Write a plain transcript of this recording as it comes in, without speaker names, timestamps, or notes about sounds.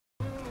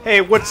Hey,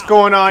 what's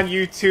going on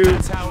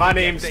YouTube? My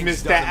name's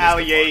Mr.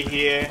 Allier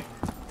here,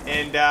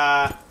 and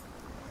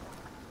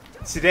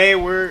today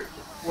we're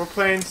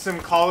playing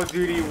some Call of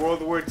Duty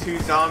World War II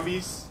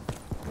Zombies.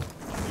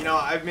 You know,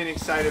 I've been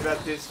excited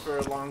about this for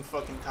a long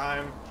fucking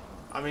time.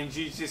 I mean,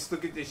 geez, just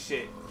look at this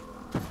shit.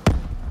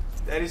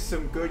 That is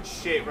some good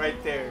shit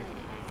right there.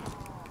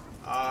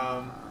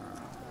 I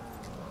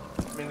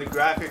mean, the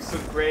graphics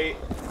look great.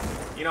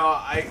 You know,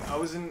 I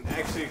wasn't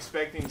actually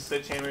expecting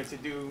Sledgehammer to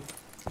do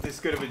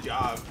this good of a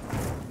job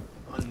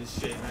on this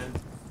shit, man.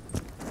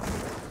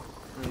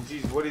 I mean,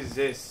 geez, what is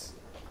this?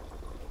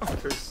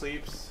 Kurt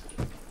sleeps?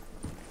 I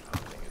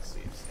don't think it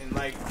sleeps. And,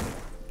 like,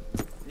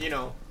 you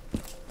know,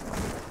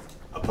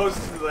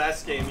 opposed to the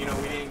last game, you know,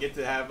 we didn't get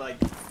to have, like,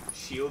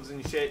 shields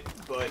and shit,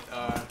 but,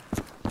 I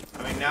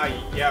mean, now,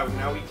 yeah,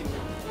 now we can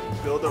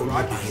build a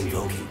rocket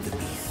shield.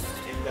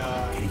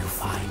 And,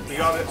 we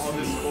got all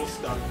this cool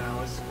stuff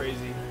now. It's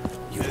crazy.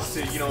 As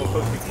to, you know,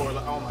 opposed before,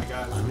 like, oh my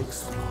god.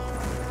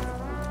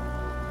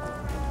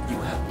 You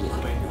have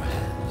blood in your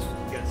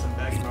hands. You got some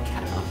background. It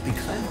cannot be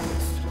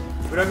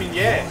cleansed. But I mean,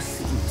 yeah. Your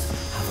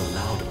sins have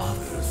allowed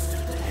others to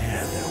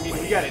tear their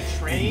way. We got a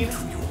train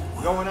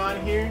going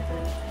on here.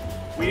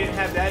 We didn't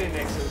have that in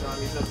Exo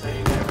Zombies, I'll tell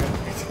you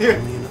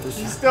that.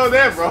 He's still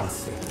there, bro.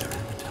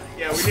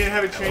 Yeah, we didn't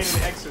have a train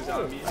in Exo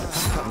Zombies.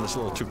 Cutting this a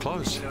little too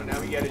close. You know, now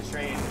we got a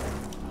train.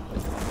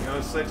 You know,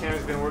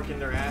 Sledgehammer's been working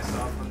their ass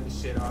off on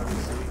this shit,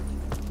 obviously.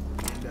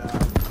 And,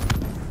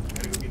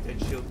 gotta go get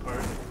that shield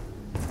part.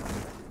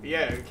 But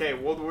yeah, okay,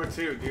 World War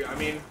II, dude. I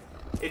mean,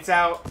 it's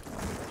out.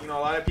 You know, a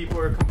lot of people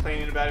are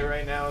complaining about it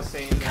right now,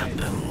 saying that,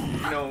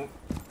 you know,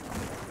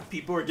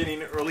 people are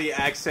getting early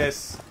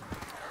access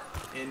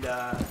and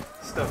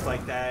stuff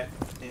like that.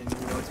 And,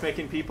 you know, it's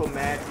making people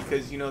mad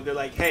because, you know, they're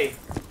like, hey,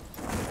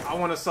 I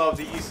want to solve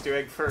the Easter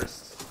egg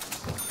first.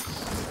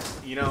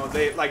 You know,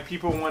 they, like,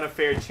 people want a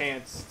fair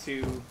chance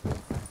to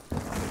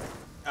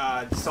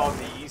solve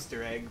the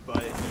Easter egg,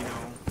 but, you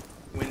know,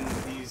 when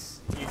these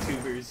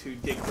YouTubers who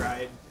dick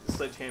ride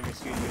Sledgehammer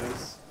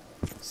Studios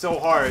so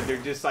hard, they're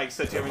just like,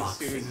 Sledgehammer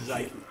Studios is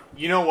like,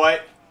 you know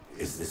what,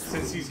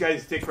 since these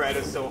guys dick ride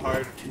us so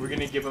hard, we're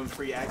gonna give them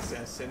free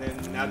access. And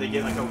then now they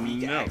get like a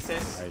week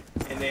access,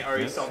 and they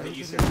already solved the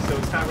Easter egg. So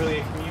it's not really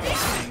a community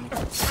thing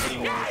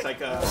anymore. It's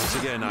like a, once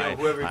again, you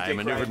know, I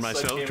maneuvered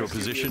myself to a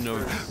position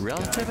of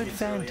relative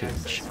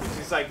advantage. Which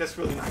is like, that's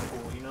really not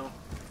cool, you know?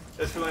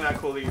 That's really not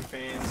cool to your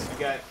fans.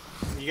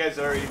 You guys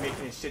are already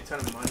making a shit ton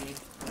of money.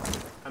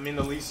 I mean,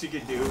 the least you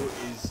could do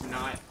is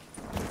not,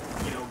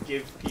 you know,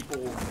 give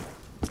people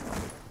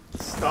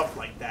stuff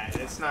like that.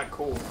 It's not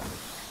cool.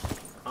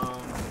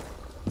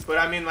 But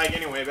I mean, like,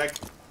 anyway, back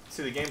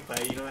to the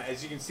gameplay. You know,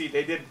 as you can see,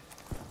 they did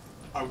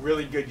a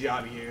really good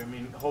job here. I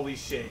mean, holy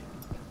shit.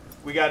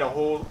 We got a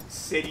whole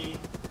city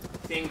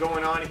thing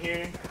going on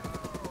here.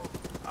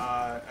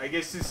 I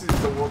guess this is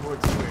the World War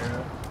II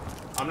era.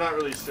 I'm not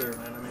really sure,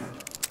 man. I mean,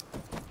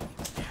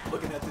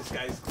 looking at this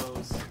guy's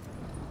clothes.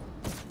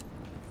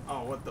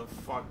 Oh, what the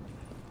fuck?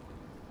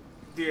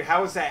 Dude,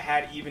 how was that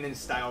hat even in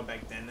style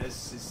back then?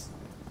 That's just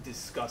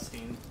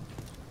disgusting.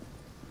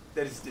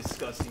 That is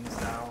disgusting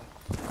style.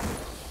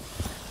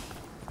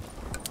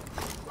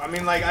 I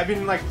mean, like, I've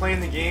been, like,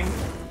 playing the game,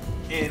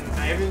 and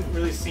I haven't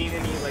really seen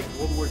any, like,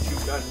 World War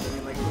II guns. I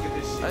mean, like, look at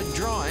this shit. A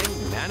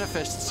drawing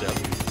manifests itself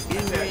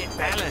in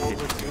reality.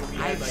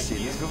 I've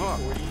seen this before.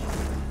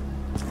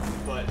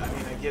 But, I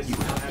mean, I guess we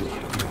don't have the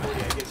MP40. I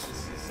guess this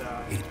is,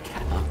 It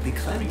cannot be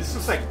cleansed. I mean, this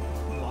looks like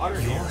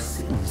modern era. Your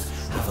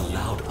sins have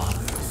allowed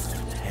others to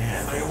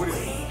tear their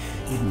way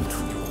into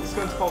you. This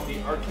gun's called the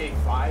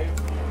RK5.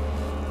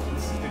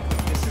 This is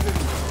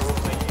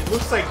it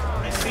looks like,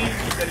 I see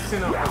that it's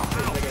in a,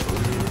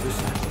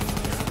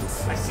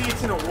 I see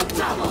it's in a World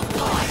War II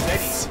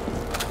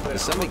setting.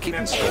 Is somebody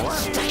keeping score?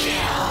 It's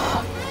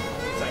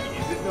like,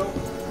 is it though?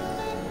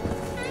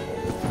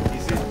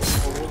 Is it a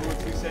World War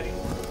II setting?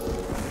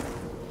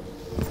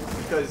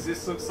 Because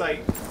this looks like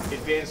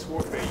Advanced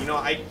Warfare. You know,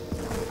 I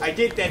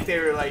get that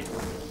they're like,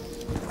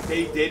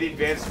 they did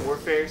Advanced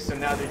Warfare, so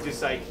now they're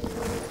just like,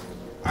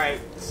 alright,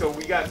 so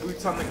we got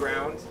boots on the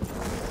ground,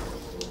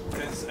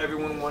 because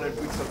everyone wanted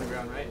boots on the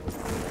ground, right?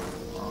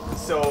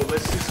 So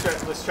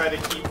let's try to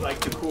keep like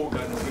the cool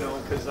guns, you know,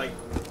 because like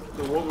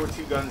the World War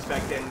II guns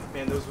back then,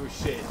 man, those were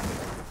shit.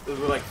 Those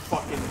were like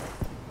fucking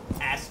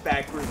ass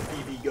backward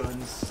BB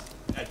guns.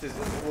 At this,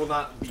 well,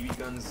 not BB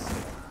guns.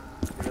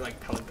 They were like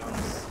pellet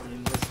guns. I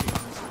mean, let's be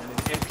honest, man. An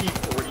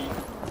MP40.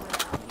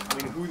 I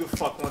mean, who the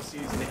fuck wants to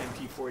use an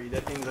MP40?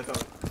 That thing's like a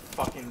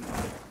fucking,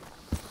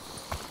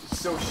 it's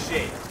so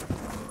shit.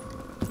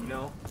 You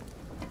know?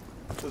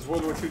 Those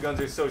World War II guns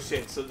are so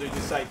shit. So they're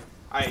just like,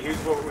 alright, here's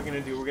what we're gonna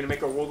do. We're gonna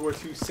make a World War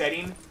II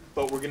setting,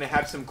 but we're gonna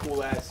have some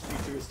cool ass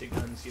futuristic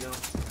guns, you know?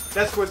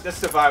 That's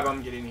the vibe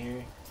I'm getting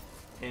here.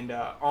 And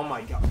oh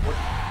my god, what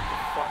the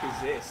fuck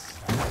is this?